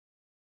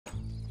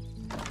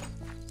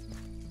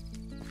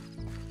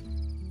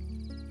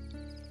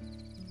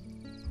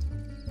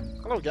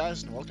Hello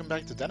guys, and welcome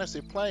back to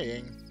Denasy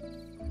playing...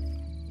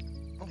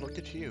 Oh, look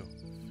at you.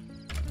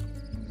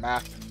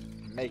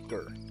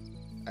 MapMaker,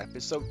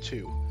 Episode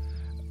 2.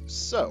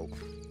 So,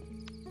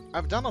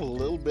 I've done a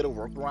little bit of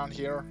work around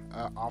here,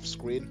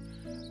 off-screen.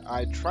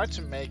 I tried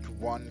to make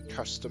one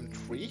custom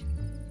tree,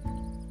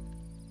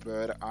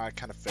 but I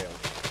kind of failed.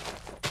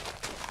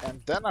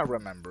 And then I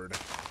remembered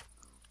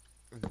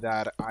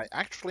that I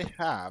actually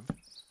have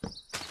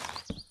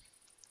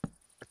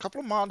a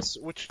couple of mods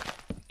which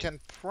can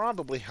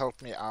probably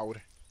help me out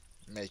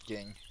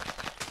making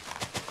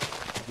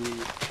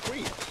the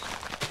trees.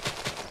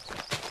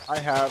 I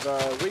have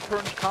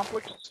recurrent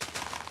complex,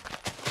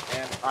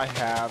 and I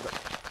have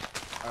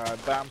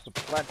dams of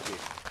plenty.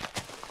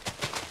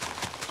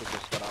 So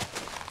just gonna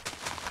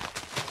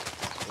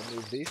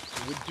remove these.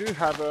 We do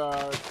have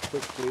a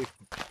quick leaf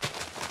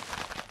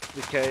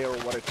decay, or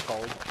what it's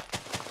called.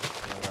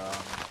 But,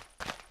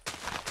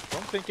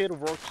 don't think it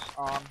works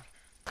on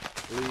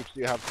leaves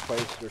you have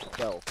placed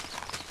yourself.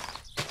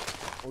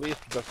 At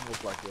least it doesn't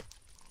look like it.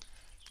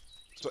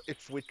 So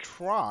if we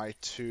try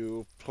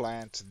to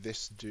plant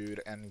this dude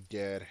and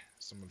get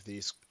some of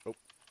these,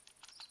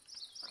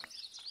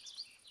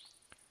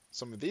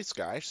 some of these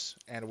guys,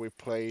 and we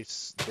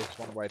place this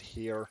one right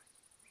here,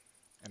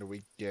 and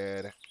we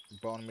get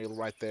bone meal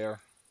right there,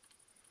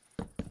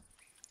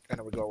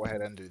 and we go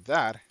ahead and do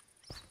that,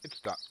 it's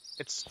done.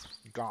 It's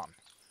gone.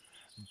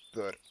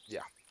 But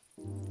yeah.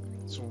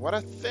 So what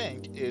I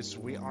think is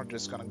we are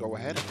just gonna go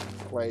ahead and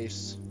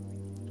place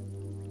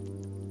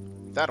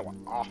that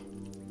one. Ah.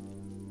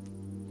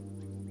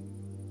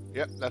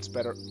 Yep, that's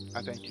better,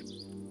 I think.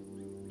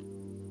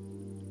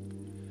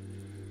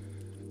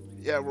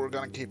 Yeah, we're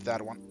gonna keep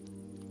that one.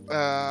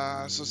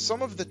 So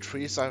some of the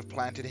trees I've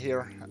planted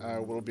here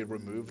will be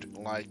removed,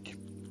 like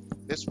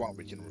this one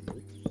we can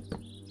remove.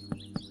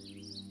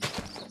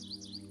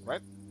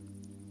 Right?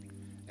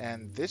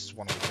 And this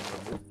one we can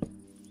remove.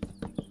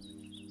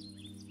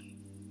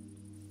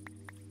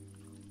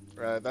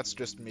 That's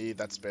just me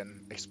that's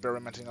been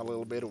experimenting a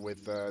little bit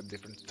with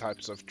different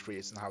types of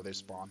trees and how they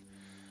spawn.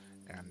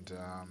 And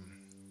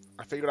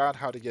I figured out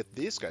how to get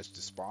these guys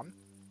to spawn.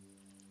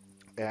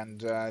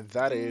 And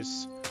that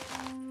is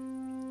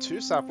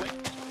 2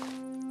 saplings,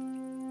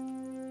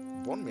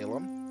 1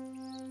 melon,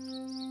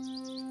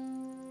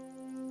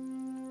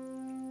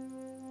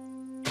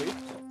 3. Of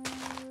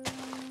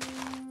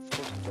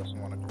course it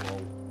doesn't want to grow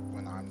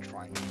when I'm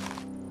trying.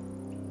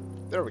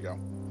 There we go.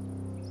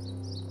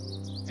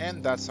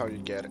 And that's how you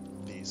get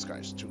these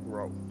guys to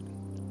grow.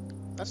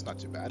 That's not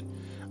too bad.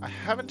 I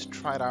haven't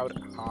tried out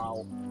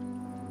how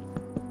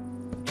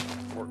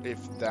or if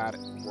that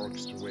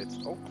works with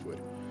oak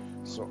wood.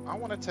 So I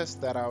want to test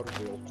that out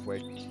real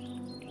quick.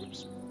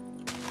 Oops.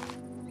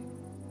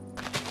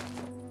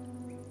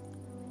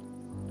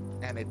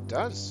 And it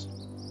does.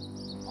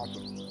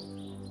 Awesome.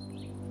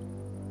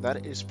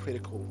 That is pretty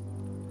cool.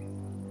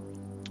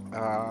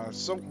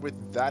 So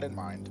with that in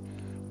mind,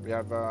 we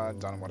have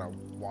done what I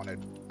wanted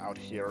out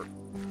here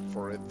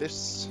for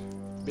this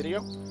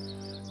video.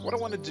 What I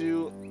want to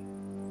do,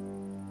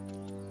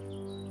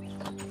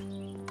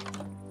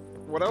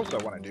 what else I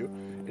want to do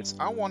is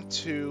I want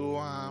to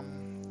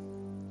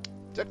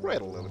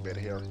decorate a little bit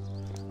here.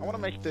 I want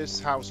to make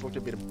this house look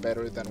a bit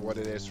better than what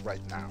it is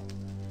right now.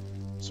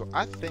 So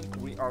I think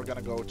we are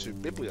gonna go to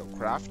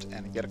Bibliocraft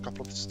and get a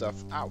couple of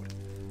stuff out.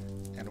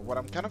 And what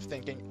I'm kind of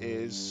thinking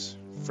is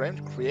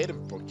framed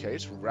creative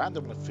bookcase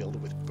randomly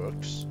filled with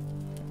books.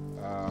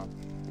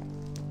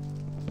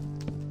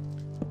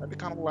 Maybe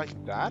kind of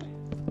like that.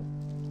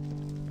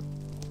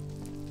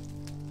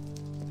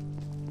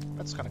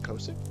 That's kind of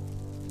cozy.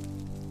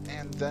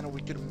 And then we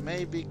could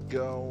maybe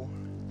go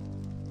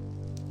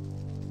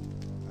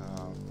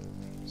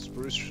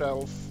spruce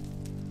shelf.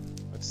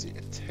 Let's see,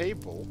 a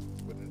table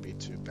wouldn't be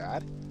too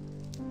bad.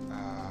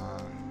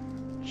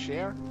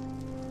 Chair.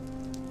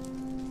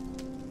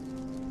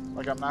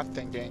 Like, I'm not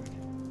thinking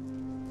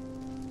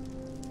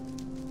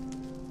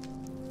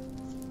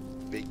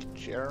big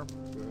chair,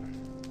 but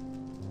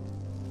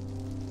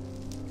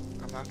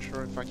I'm not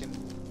sure if I can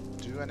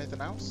do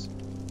anything else.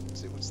 Let's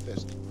see, what's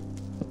this?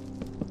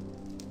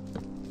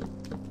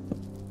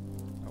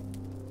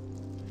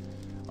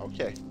 Oh.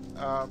 Okay.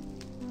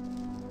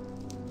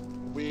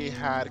 We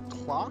had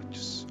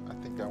clocks. I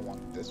think I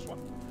want this one.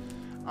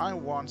 I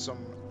want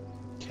some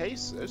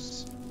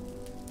cases.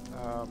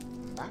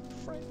 Map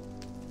frame?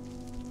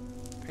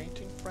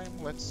 Painting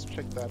frame? Let's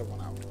check that one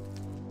out.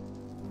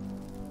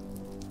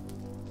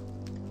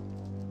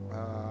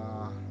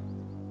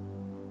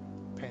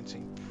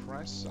 Painting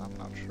press, I'm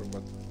not sure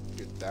what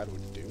good that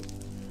would do.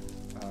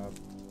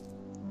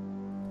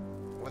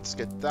 Let's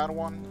get that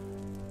one,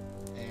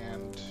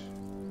 and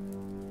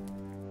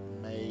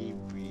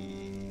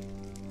maybe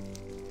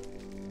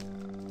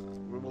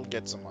we will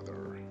get some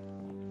other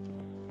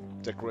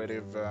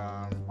decorative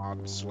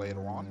mods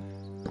later on.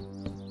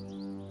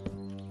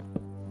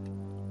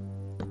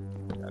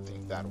 I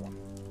think that one.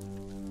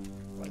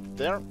 Right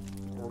there.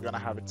 We're gonna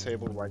have a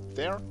table right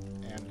there,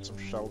 and some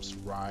shelves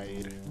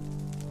right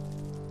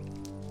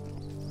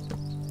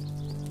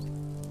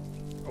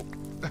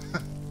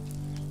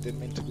Didn't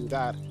mean to do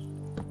that.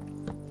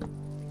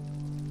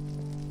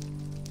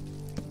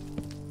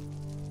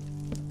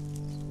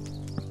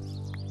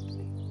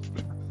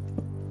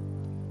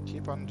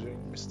 Keep on doing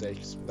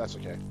mistakes. That's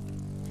okay.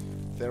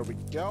 There we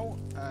go.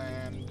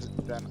 And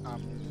then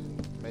I'm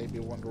maybe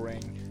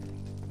wondering,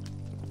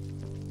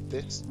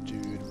 this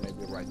dude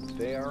maybe right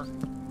there.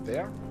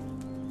 There.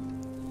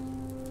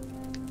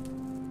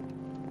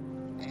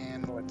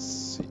 And let's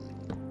see.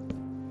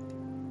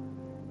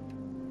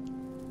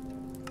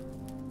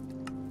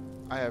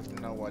 I have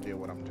no idea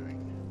what I'm doing.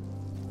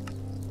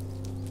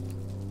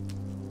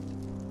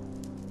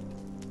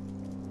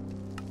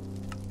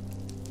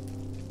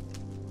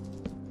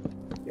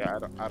 Yeah,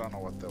 I don't know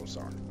what those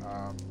are.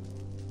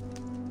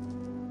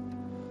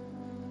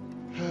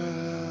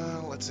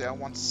 Let's see, I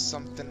want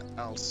something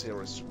else here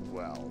as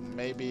well.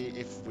 Maybe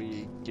if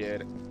we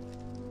get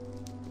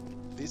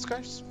these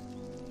guys,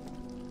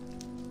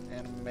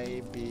 and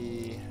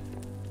maybe,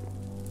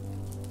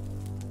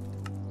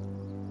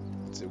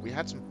 let's see, we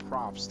had some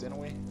props, didn't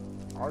we?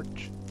 Art,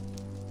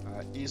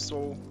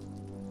 easel,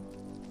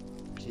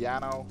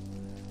 piano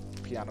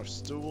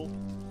stool,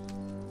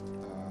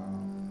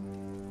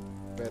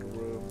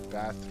 bedroom,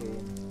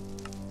 bathroom,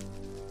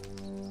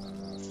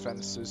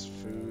 fences,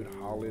 food,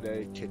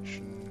 holiday,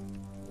 kitchen,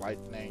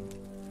 lightning,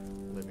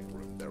 living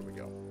room. There we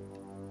go.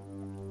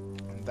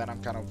 And then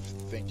I'm kind of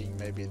thinking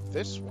maybe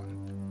this one.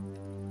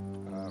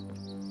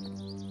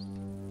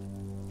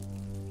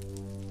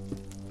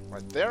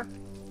 Right there.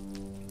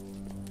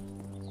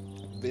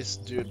 This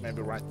dude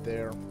maybe right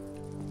there.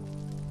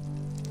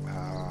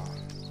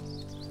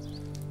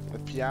 The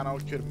piano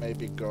could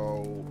maybe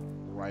go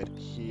right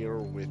here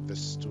with the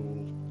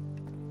stool.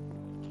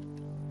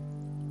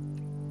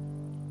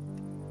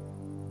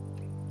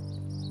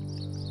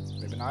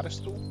 Maybe not a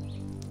stool.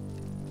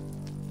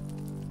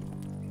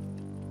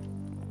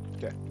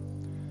 Okay.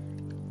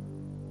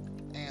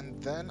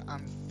 And then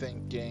I'm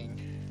thinking,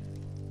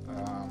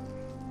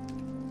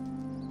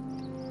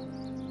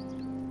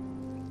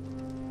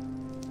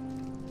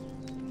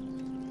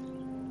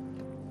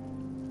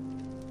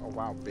 oh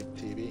wow, big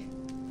TV.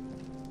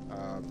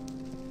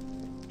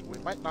 We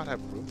might not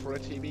have room for a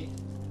TV,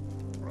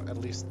 or at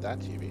least that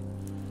TV.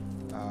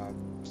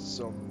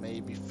 So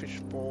maybe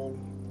fishbowl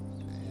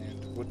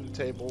and wooden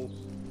table,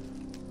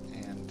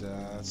 and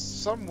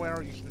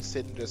somewhere you can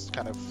sit and just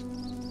kind of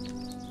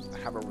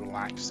have a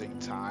relaxing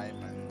time,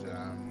 and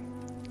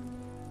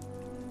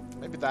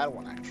maybe that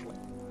one actually.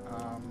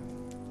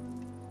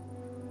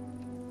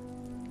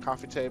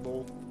 Coffee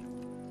table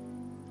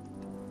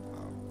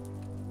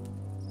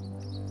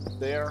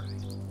there,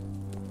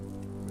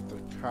 with the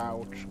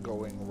couch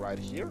going right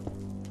here.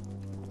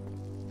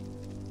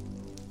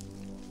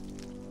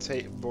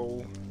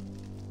 Table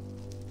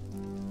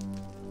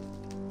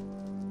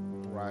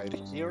right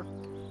here,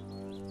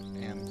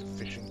 and the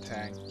fishing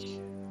tank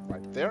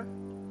right there.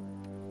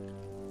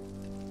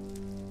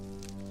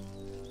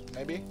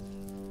 Maybe.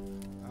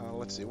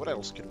 Let's see, what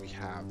else could we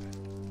have?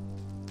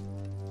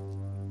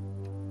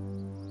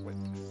 Wait,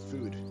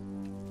 food.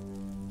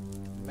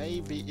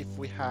 Maybe if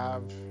we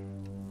have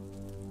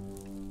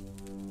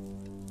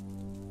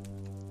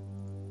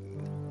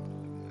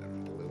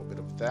a little bit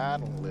of that,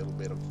 and a little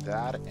bit of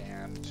that,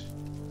 and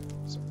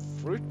some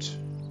fruit.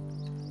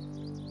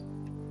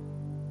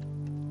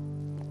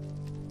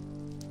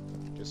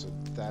 Okay, so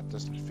that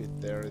doesn't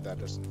fit there, that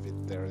doesn't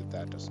fit there,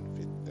 that doesn't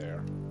fit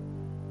there.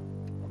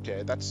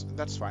 Okay, that's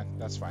fine,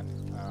 that's fine.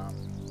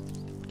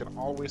 We can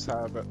always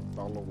have a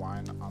bottle of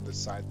wine on the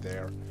side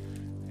there,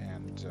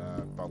 and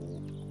a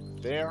bottle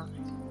there.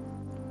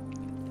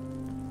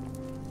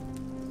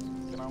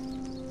 You know,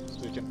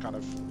 so you can kind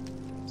of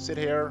sit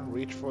here,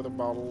 reach for the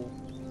bottle,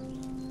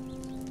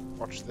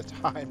 watch the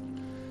time.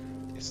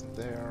 Isn't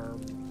there...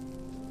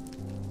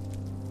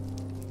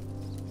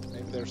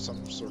 Maybe there's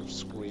some sort of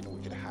screen we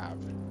could have,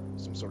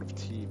 some sort of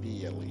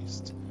TV at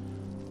least.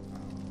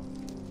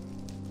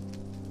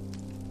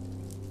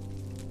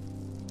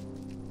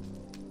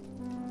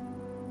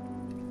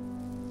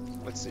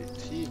 Let's see,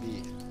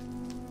 TV.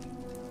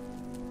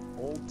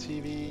 Old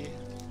TV,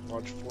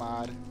 large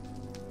flat,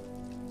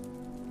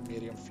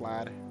 medium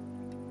flat.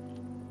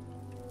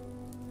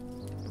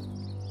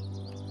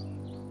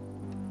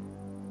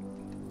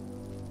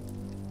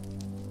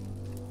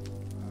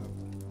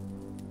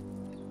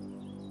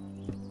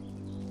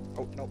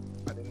 Oh, no,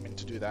 I didn't mean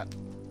to do that.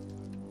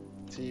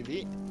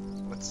 TV,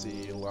 let's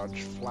see,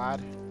 large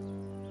flat.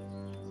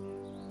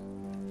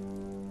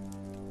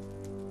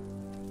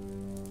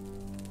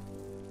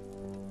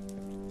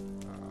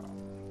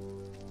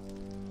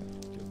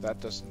 That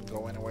doesn't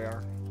go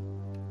anywhere.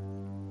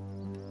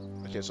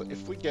 Okay, so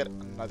if we get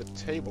another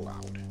table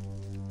out,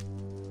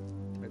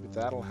 maybe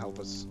that'll help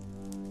us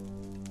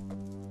a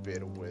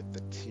bit with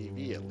the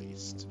TV at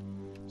least.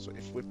 So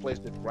if we place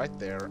it right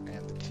there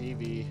and the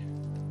TV...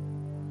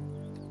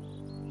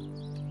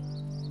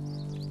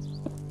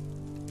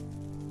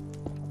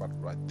 How about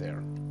right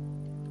there?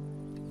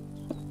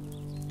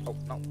 Oh,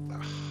 no.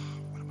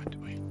 What am I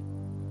doing?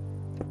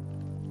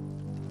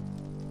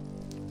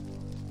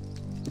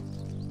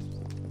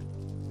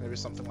 maybe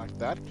something like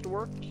that could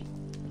work.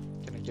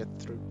 Can you get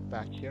through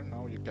back here?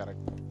 No, you gotta...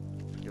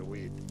 Okay,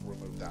 we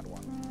remove that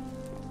one.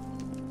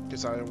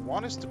 Because I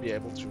want us to be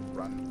able to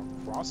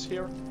run across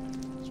here.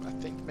 So I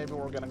think maybe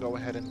we're gonna go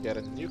ahead and get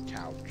a new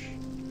couch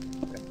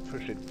and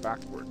push it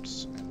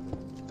backwards. And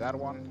remove that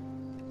one.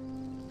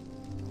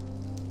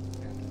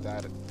 And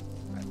that...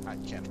 I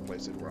can't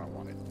place it where I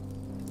want it.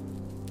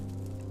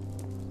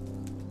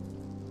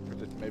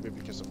 Maybe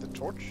because of the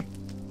torch?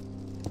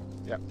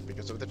 Yeah,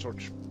 because of the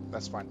torch.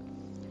 That's fine.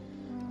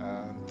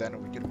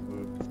 Then we can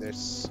move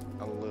this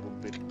a little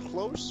bit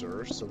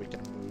closer so we can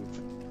move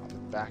on the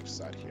back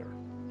side here.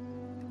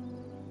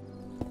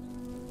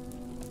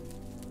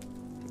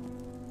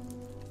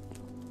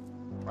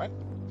 Right?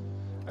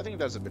 I think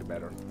that's a bit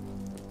better.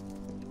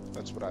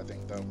 That's what I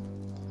think, though.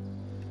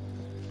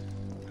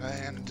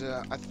 And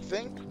I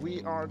think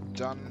we are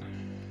done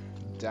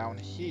down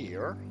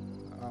here.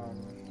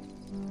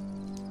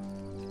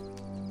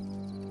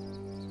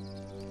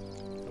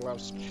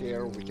 Allows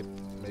chair, we can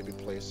maybe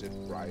place it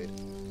right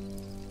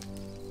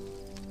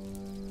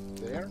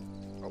there.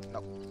 Oh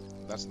no,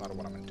 that's not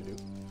what I meant to do.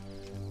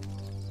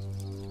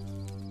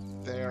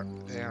 There.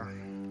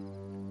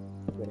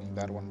 Getting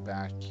that one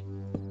back.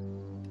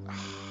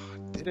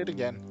 Did it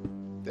again.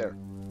 There.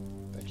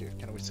 Thank you.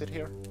 Can we sit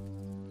here?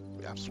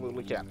 We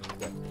absolutely can.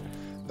 Okay.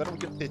 Then we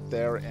can sit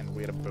there and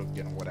read a book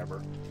and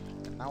whatever.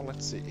 And now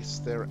let's see,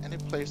 is there any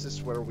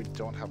places where we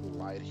don't have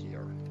light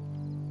here?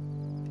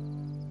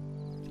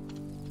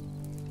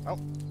 Oh,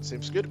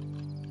 seems good.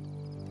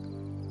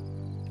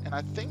 And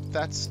I think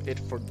that's it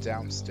for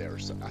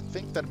downstairs. I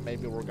think that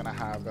maybe we're gonna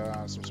have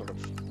some sort of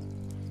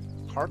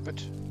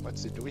carpet.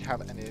 Let's see, do we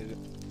have any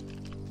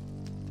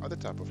other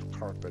type of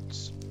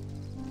carpets?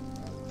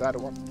 That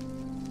one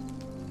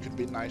could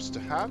be nice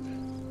to have.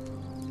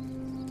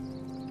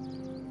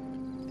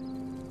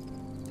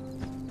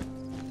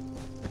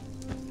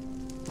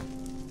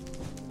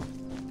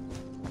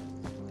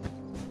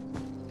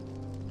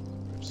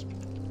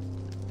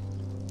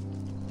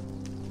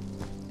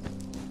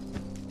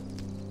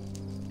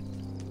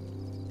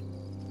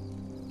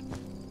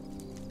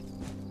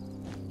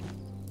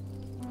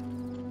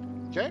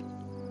 Okay,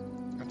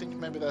 I think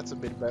maybe that's a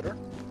bit better.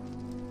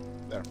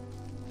 There.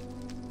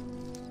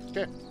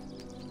 Okay.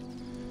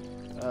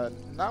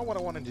 Now what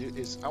I want to do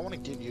is I want to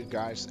give you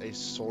guys a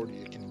sword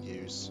you can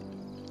use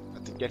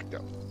at the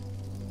get-go.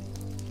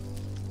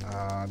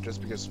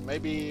 Just because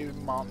maybe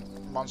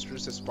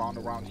monsters have spawned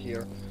around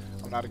here.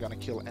 I'm not gonna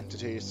kill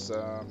entities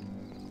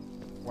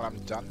when I'm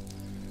done.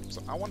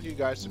 So I want you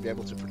guys to be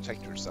able to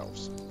protect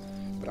yourselves.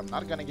 But I'm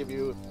not gonna give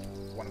you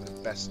one of the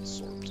best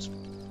swords.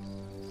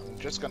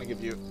 Just gonna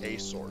give you a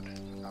sword.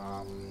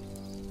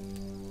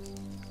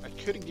 I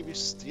could give you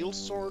steel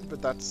sword,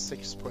 but that's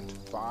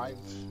 6.5.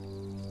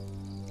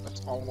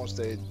 That's almost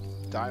a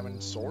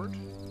diamond sword.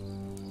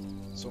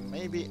 So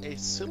maybe a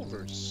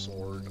silver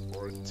sword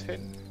or a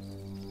tin.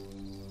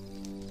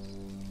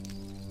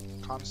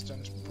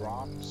 Constant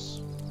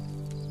bronze.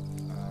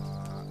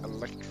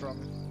 Electrum.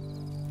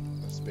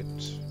 That's a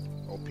bit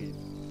OP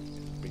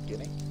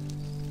beginning.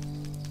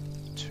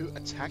 2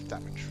 attack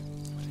damage.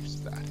 What is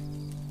that?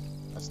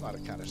 That's not a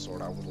kind of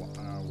sword I would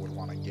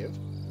want to give.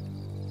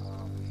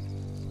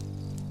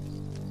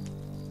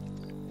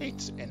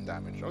 8 in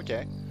damage.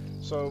 Okay,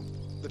 so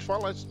the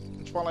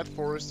Twilight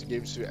Forest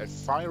gives you a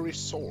fiery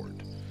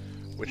sword,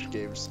 which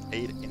gives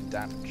 8 in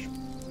damage.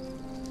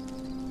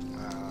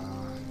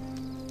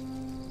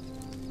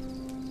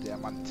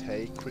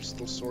 Diamante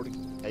Crystal Sword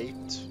 8.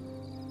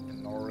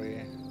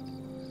 Inori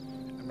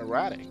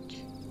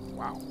Emeratic.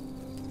 Wow,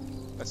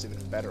 that's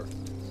even better.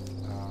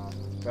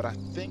 But I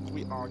think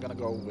we are gonna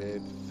go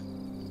with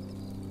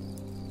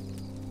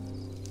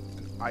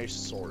an ice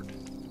sword.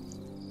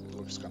 It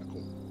looks kind of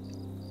cool.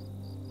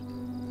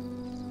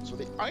 So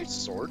the ice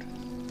sword,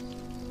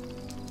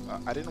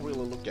 I didn't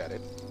really look at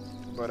it,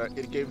 but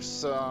it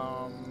gives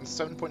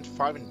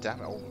 7.5 in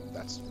damage. Oh,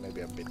 that's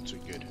maybe a bit too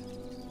good.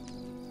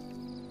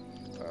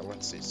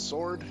 Let's see,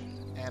 sword,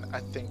 and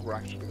I think we're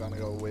actually gonna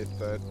go with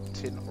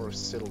tin or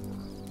silver.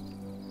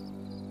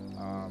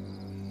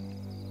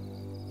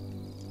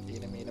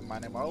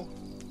 Animal.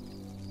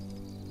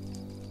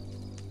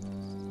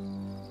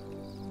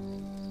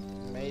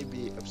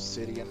 Maybe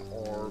obsidian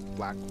or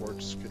black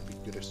quartz could be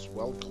good as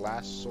well.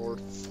 Glass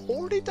sword,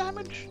 40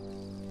 damage?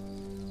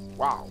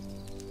 Wow.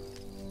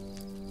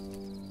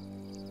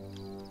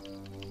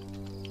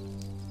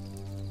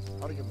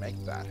 How do you make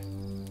that?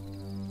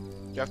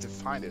 You have to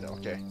find it,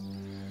 okay.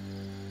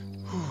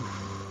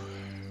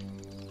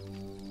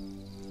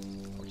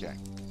 Okay.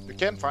 You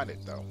can find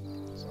it though,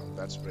 so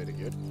that's pretty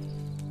good.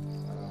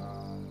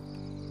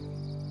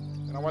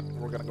 You know what?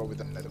 We're gonna go with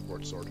the nether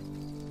quartz sword.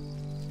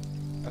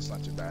 That's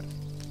not too bad.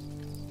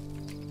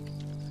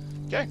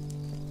 Okay.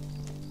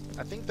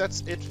 I think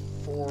that's it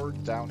for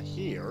down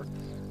here.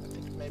 I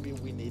think maybe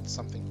we need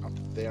something up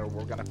there.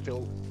 We're gonna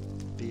fill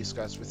these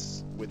guys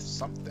with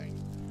something.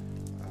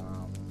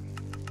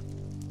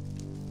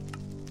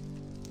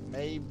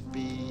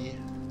 Maybe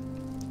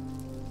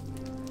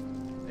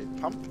a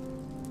pump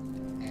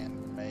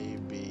and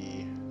maybe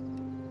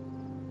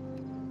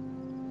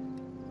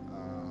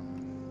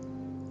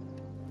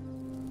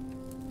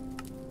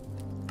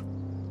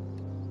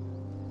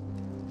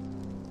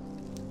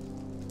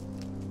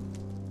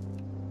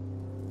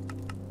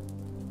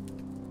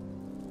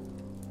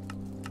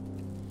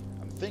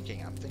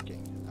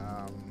thinking.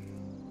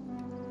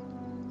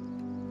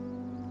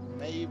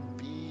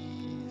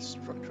 Maybe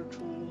structure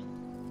tool.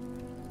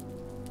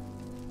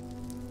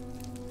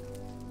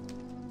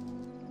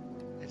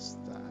 Is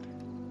that?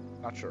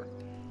 Not sure.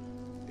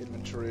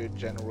 Inventory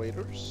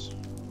generators.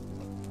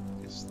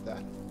 Is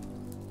that?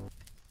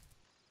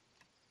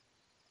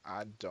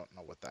 I don't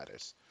know what that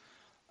is.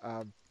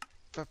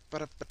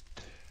 But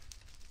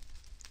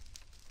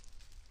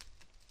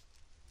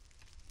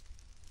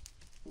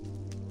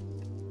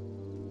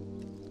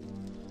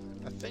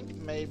I think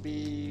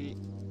maybe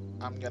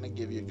I'm gonna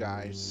give you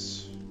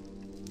guys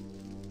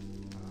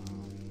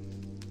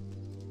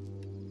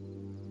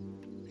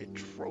a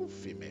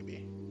trophy,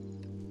 maybe.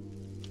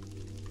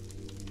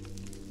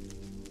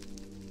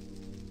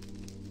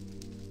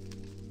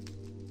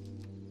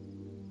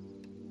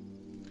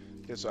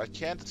 Okay, so I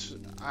can't.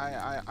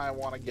 I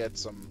want to get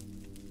some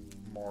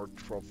more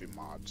trophy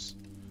mods,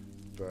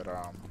 but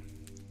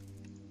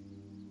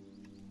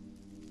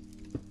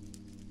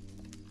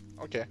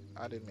okay,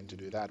 I didn't mean to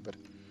do that, but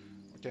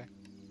okay.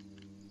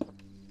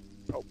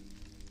 Oh,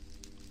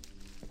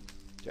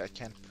 okay, I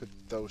can't put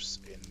those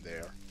in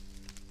there.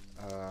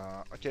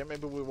 Okay,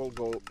 maybe we will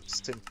go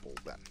simple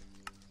then.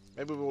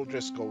 Maybe we'll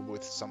just go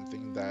with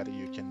something that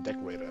you can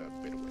decorate a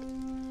bit with.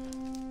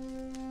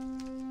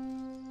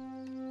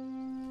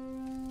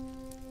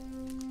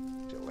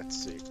 Okay, let's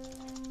see.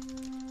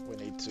 We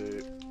need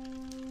to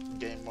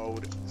game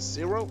mode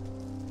 0.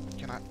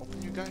 Can I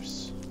open you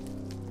guys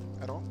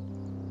at all?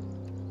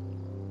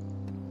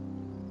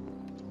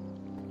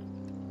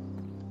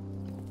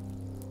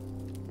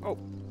 Oh.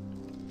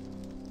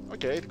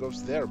 Okay, it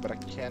goes there, but I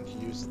can't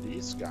use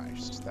these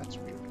guys. That's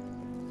weird.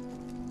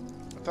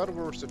 I thought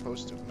we were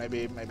supposed to.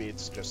 Maybe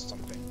it's just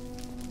something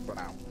for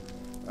now.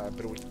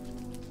 But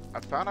I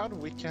found out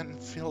we can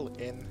fill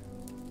in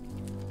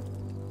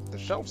the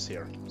shelves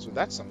here, so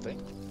that's something.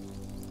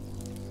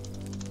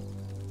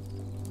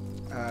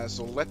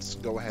 So let's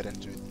go ahead and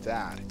do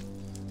that.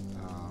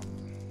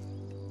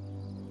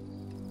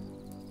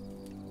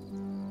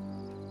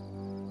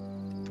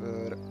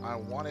 But I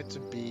want it to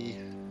be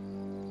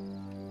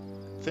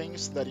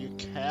things that you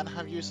can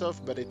have use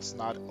of, but it's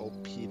not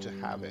OP to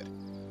have it.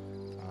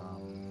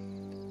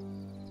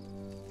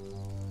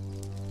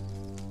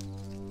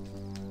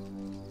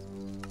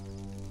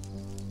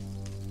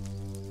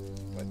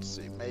 Let's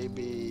see,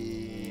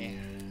 maybe...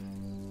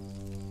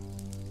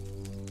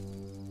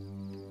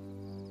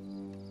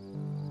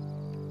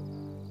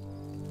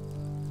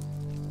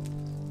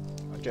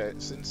 Okay,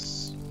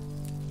 since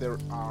there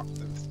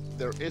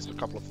is a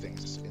couple of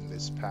things in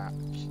this pack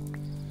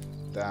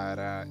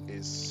that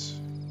is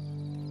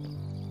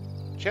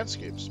chance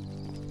cubes.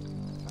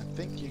 I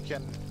think you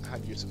can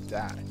have use of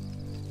that.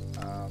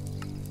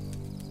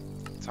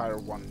 Tier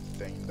 1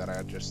 thing that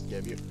I just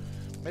gave you.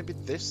 Maybe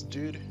this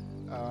dude.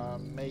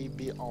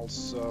 Maybe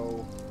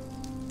also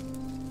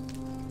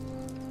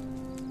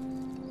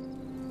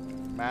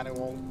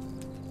manual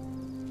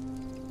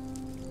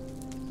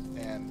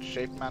and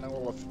shape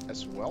manual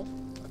as well.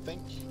 I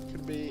think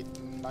could be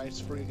nice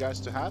for you guys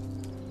to have.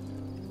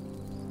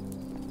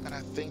 And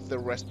I think the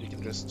rest you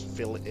can just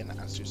fill in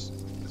as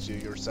you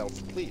yourself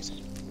please.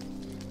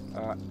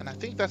 And I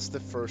think that's the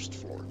first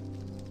floor.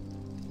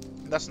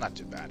 That's not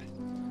too bad.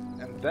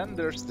 And then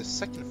there's the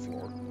second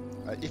floor.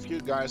 If you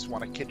guys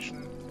want a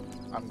kitchen,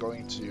 I'm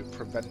going to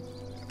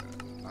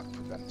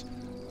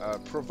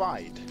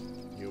provide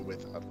you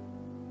with a...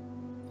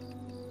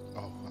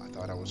 Oh, I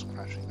thought I was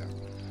crashing there.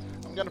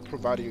 I'm gonna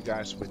provide you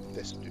guys with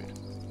this dude,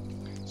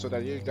 so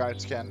that you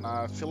guys can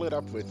fill it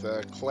up with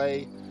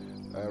clay,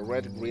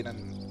 red, green,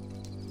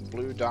 and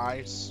blue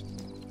dyes,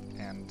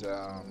 and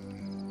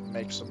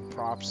make some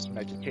props,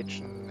 make a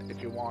kitchen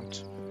if you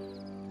want,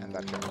 and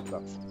that kind of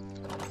stuff.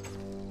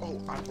 Oh,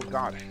 I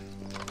forgot.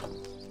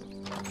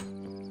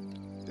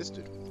 This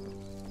dude.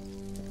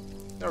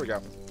 There we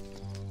go.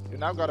 You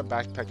now got a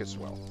backpack as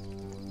well.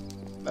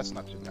 That's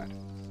not too bad,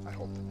 I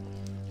hope.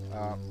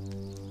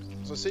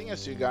 So seeing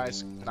as you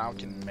guys now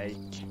can make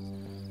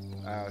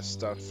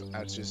stuff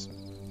as you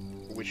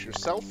wish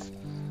yourself,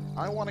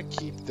 I want to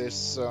keep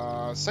this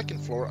second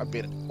floor a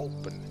bit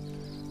open.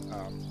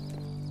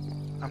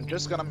 I'm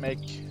just gonna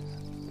make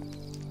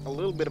a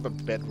little bit of a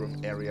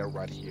bedroom area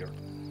right here.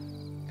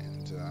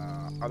 And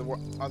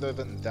other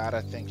than that,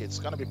 I think it's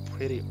gonna be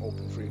pretty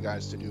open for you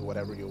guys to do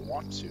whatever you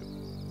want to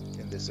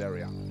in this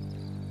area.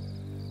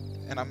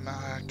 And I'm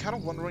kind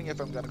of wondering if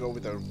I'm gonna go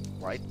with a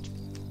white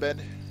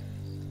bed.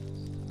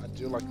 I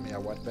do like me a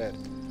white bed.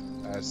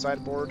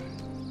 Sideboard,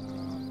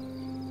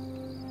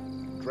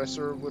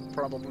 dresser would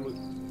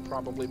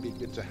probably be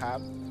good to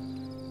have.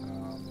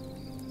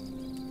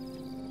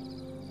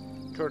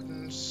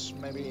 Curtains,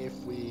 maybe if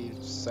we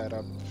set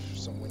up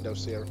some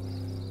windows here,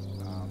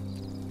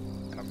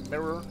 and a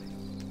mirror.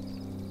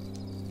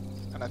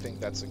 And I think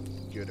that's a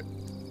good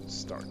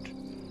start.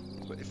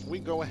 So if we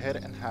go ahead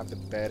and have the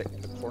bed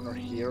in the corner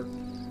here,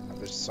 have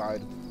the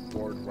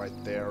sideboard right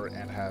there,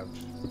 and have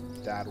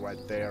that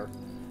right there,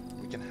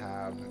 we can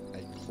have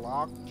a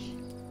clock,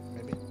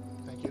 maybe,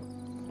 thank you.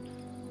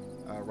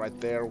 right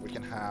there we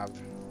can have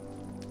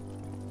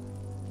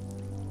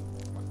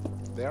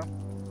there,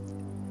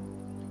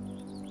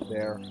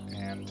 there,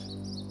 and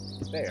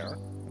there.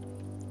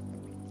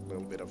 A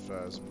little bit of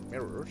some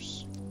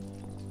mirrors.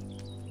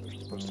 They're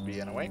supposed to be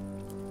anyway.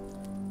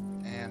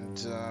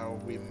 And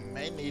we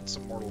may need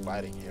some more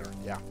lighting here,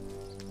 yeah.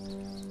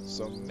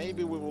 So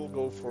maybe we will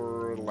go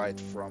for light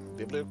from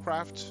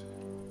Bibliocraft.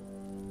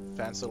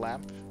 Fancy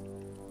lamp.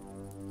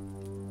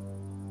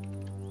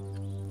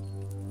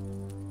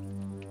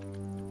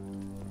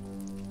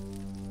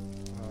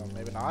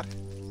 Maybe not.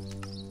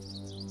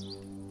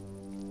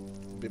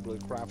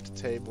 Bibliocraft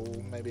table,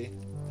 maybe.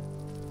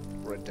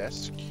 Or a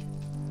desk.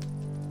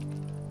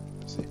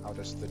 Let's see, how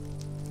does the...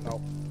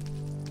 No.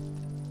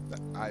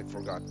 I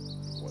forgot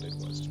what it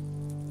was.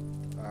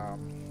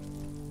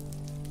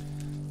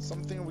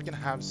 Something we can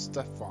have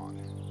stuff on.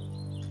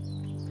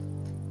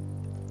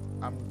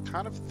 I'm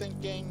kind of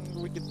thinking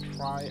we could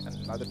try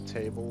another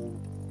table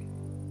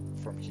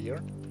from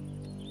here.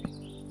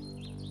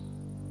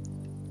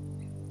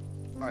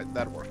 Alright,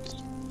 that works.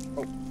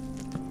 Oh.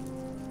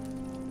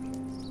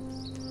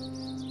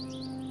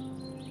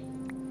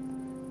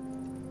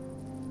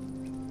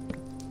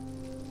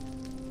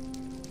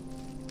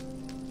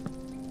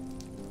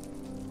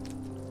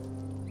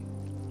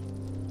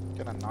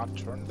 Can I not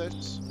turn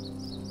this?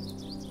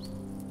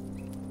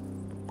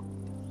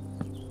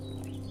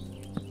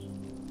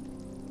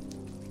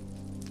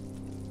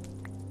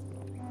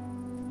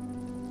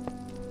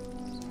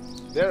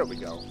 There we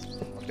go.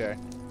 Okay.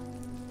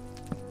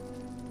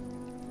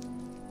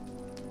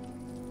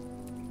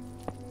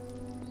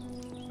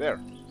 There.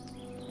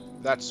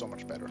 That's so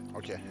much better.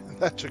 Okay,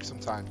 that took some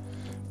time,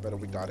 but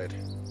we got it.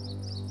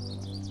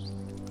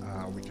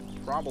 We could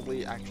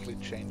probably actually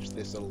change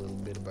this a little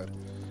bit, but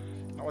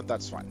you know what,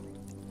 that's fine.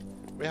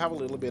 We have a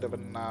little bit of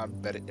a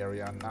better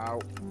area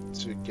now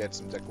to get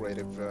some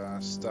decorative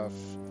stuff.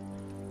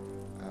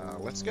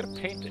 Let's get a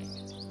painting.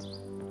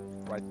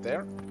 Right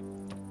there.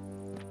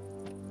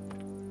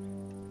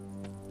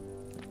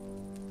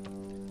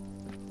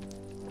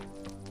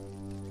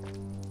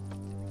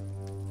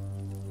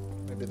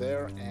 Maybe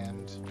there,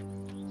 and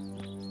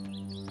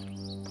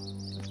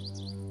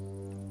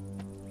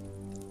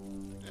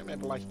yeah,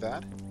 maybe like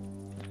that.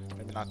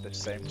 Maybe not the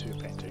same two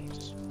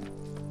paintings.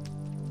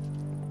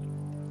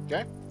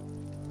 Okay.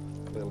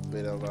 A little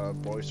bit of a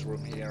boys'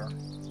 room here.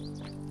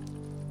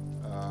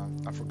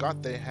 I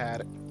forgot they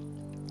had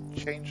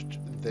changed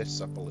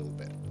this up a little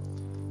bit.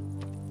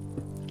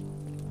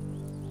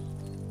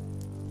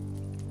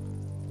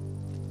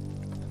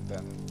 And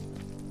then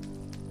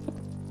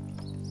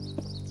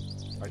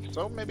like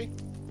so, maybe?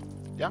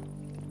 Yeah.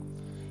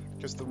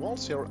 Because the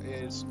walls here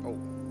is... Oh.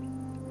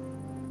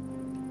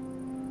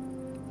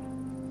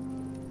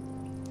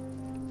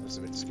 That's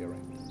a bit scary.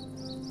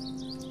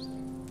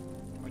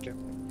 Okay.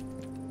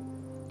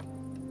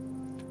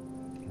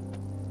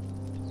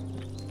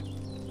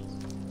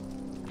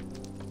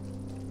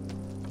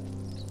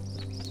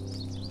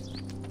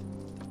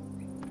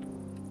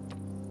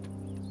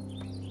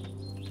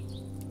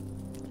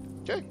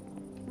 Okay.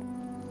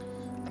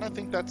 And I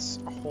think that's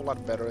a whole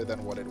lot better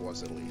than what it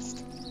was, at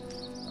least.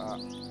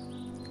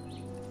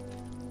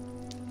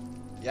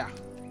 Yeah,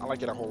 I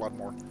like it a whole lot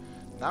more.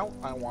 Now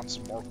I want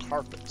some more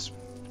carpets.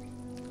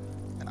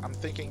 And I'm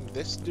thinking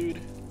this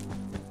dude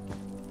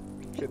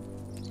could...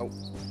 Oh,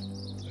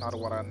 not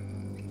what I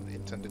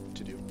intended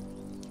to do.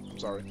 I'm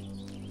sorry.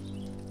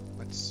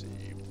 Let's see.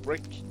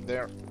 Brick,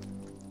 there.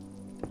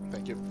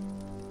 Thank you.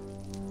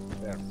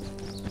 There.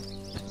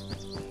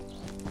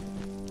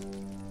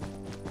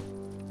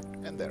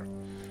 And there.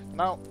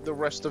 Now, the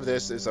rest of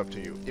this is up to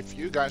you. If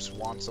you guys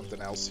want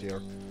something else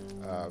here,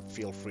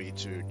 feel free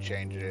to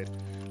change it.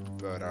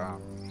 But I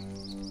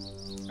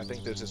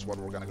think this is what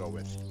we're gonna go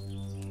with.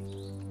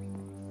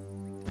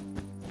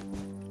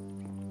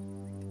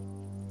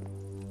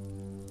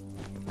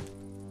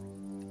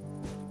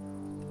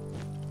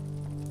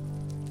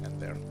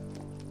 And there.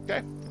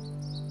 Okay.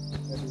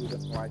 Maybe we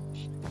don't like...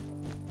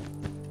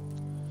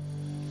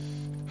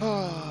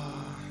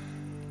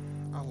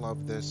 I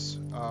love this.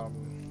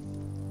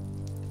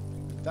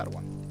 That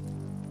one.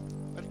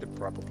 That could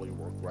probably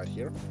work right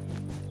here.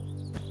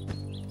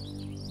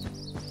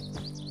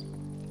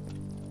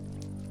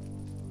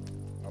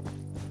 Oh.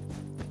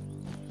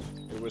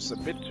 It was a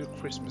bit too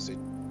Christmassy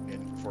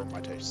for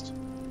my taste.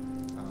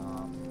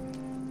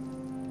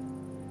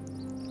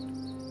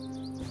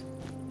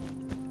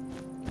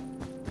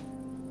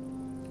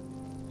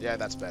 Yeah,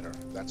 that's better.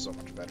 That's so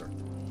much better.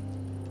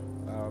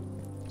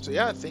 So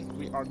yeah, I think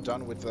we are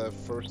done with the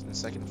first and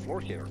second floor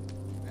here.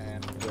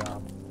 And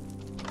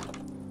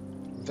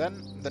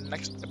then the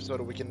next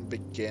episode we can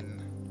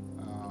begin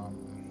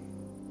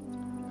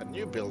a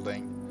new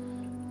building,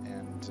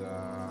 and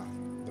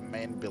the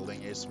main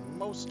building is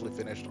mostly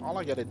finished. All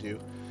I gotta do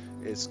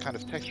is kind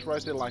of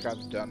texturize it like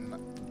I've done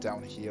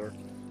down here.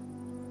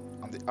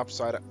 On the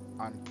upside,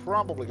 I'm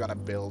probably gonna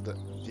build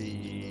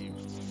the...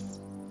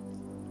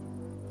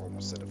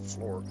 almost said a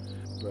floor,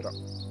 but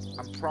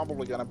I'm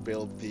probably gonna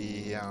build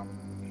the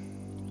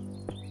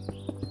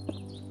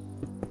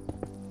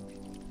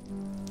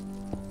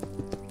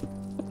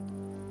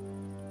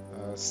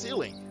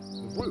ceiling,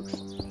 the roof,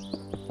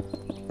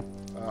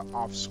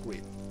 off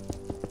screen.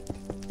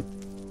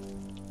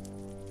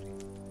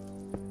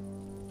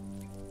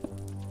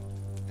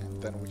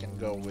 And then we can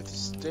go with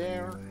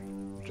stair,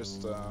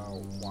 just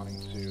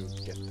wanting to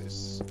get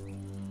this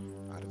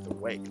out of the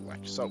way,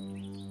 like so.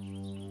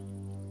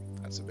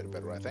 That's a bit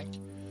better, I think.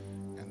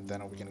 And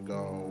then we can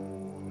go,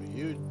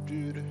 you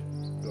dude,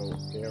 go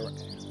there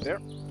and there.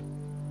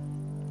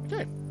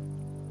 Okay.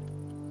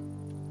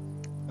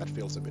 That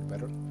feels a bit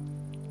better.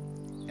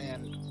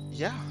 And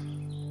yeah,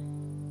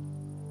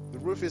 the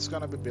roof is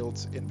gonna be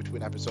built in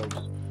between episodes.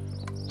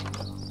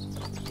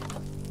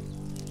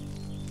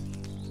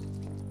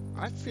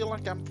 I feel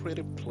like I'm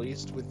pretty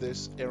pleased with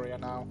this area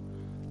now.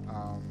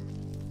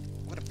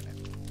 Wait a minute.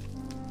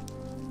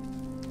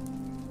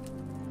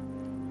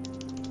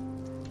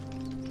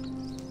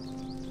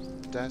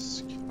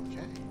 Desk,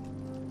 okay.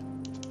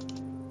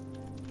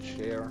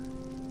 Chair.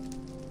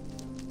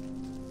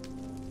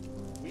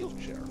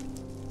 Wheelchair.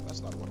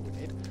 That's not what we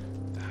need.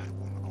 That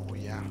one, oh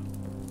yeah.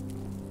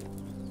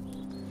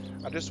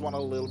 I just want a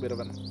little bit of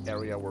an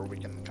area where we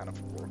can kind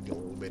of work a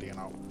little bit, you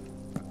know.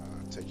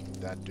 Taking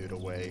that dude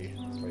away,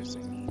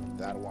 placing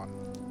that one.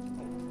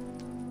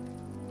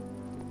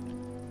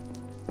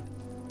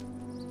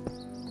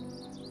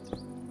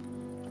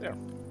 There.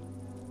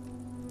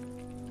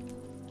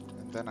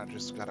 And then I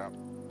just gotta,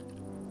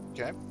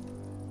 okay,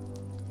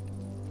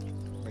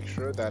 make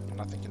sure that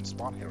nothing can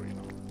spawn here, you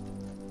know.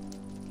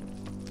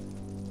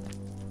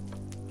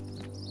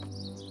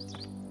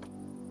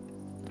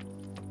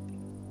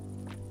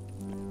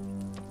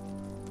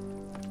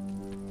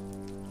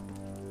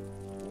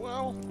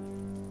 Well,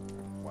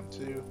 1,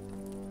 2.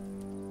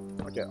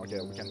 Okay,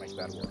 we can make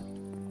that work.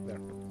 There.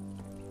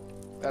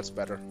 That's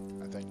better,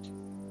 I think.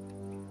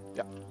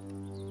 Yeah.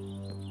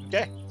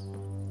 Okay.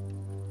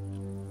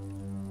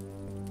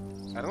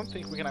 I don't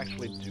think we can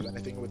actually do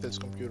anything with this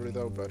computer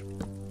though, but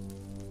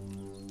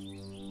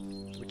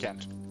we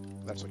can't.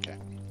 That's okay.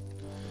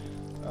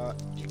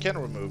 You can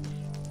remove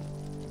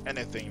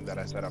anything that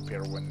I set up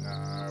here when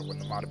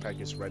the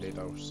modpack is ready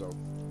though, so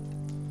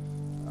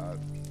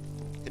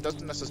it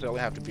doesn't necessarily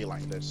have to be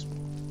like this.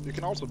 You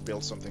can also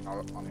build something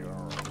on your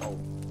own,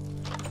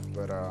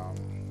 but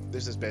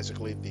this is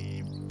basically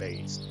the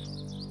base.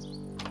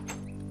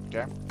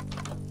 Okay,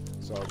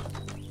 so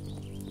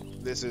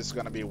this is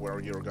gonna be where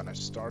you're gonna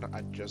start.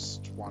 I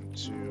just want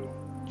to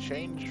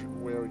change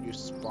where you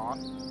spawn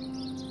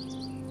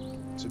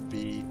to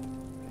be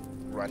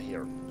right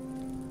here.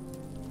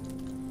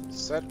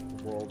 Set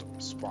world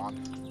spawn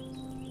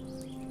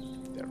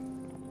there.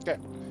 Okay,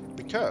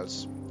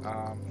 because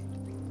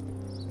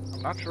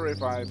I'm not sure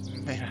if I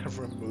may have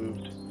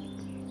removed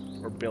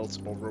or built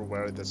over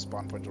where the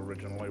spawn point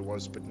originally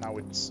was, but now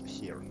it's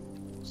here,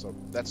 so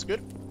that's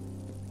good.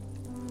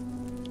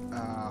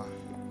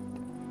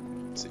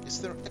 So is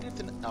there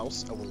anything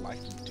else I would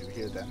like to do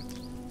here then?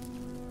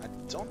 I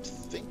don't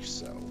think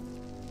so.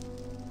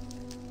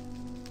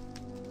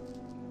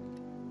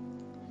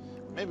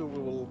 Maybe we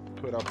will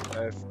put up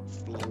a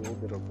little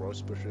bit of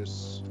rose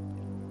bushes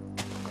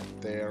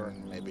right there,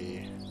 and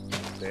maybe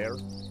there.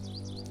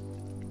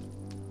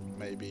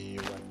 Maybe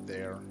right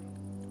there,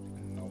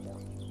 and no more.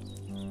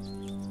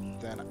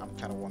 Then I'm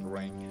kind of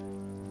wondering,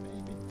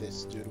 maybe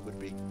this dude would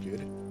be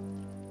good.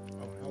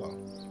 Oh, hello.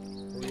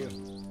 Who are you?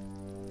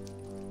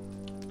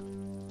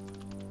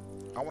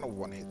 I want to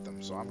one-hit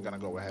them, so I'm gonna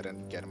go ahead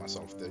and get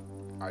myself the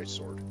ice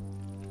sword.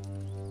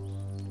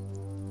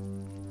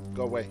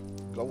 Go away.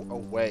 Go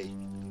away.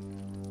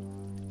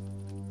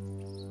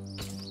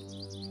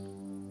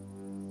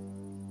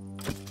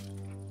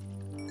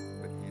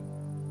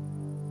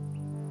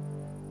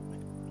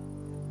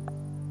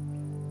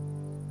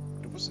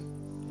 It wasn't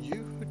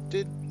you who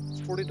did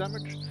 40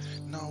 damage?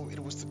 No, it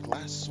was the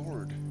glass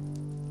sword.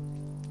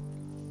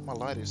 My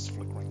light is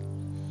flickering.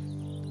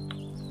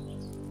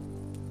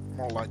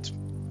 More light.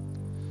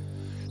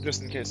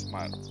 Just in case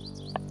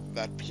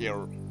that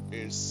Pierre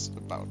is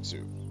about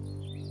to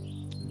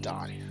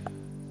die.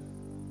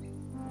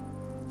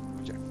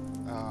 Okay.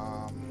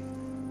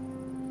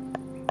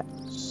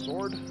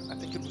 Sword? I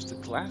think it was the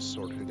glass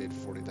sword who did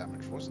 40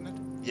 damage, wasn't it?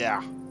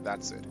 Yeah,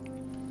 that's it.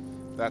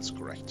 That's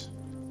correct.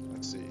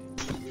 Let's see.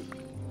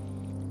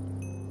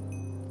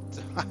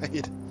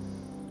 Died.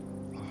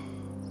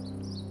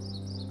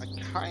 I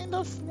kind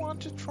of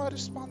want to try to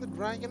spawn the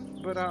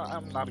dragon, but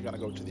I'm not gonna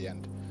go to the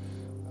end.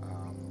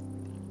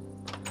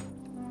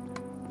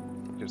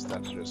 Because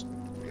that's just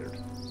weird.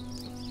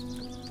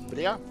 But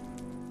yeah,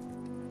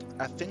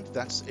 I think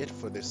that's it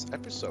for this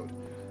episode.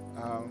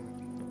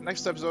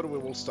 Next episode we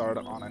will start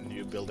on a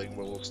new building.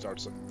 We will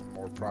start some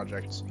more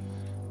projects.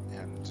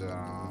 And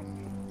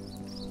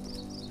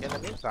in the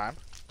meantime,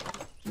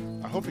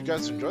 I hope you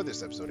guys enjoyed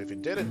this episode. If you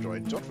did enjoy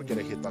it, don't forget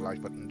to hit the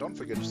like button. Don't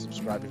forget to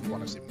subscribe if you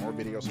want to see more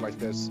videos like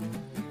this.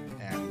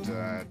 And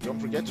don't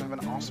forget to have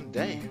an awesome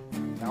day.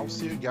 And I'll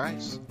see you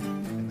guys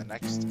in the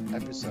next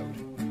episode.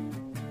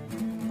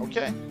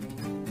 Okay.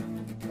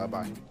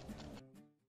 Bye-bye.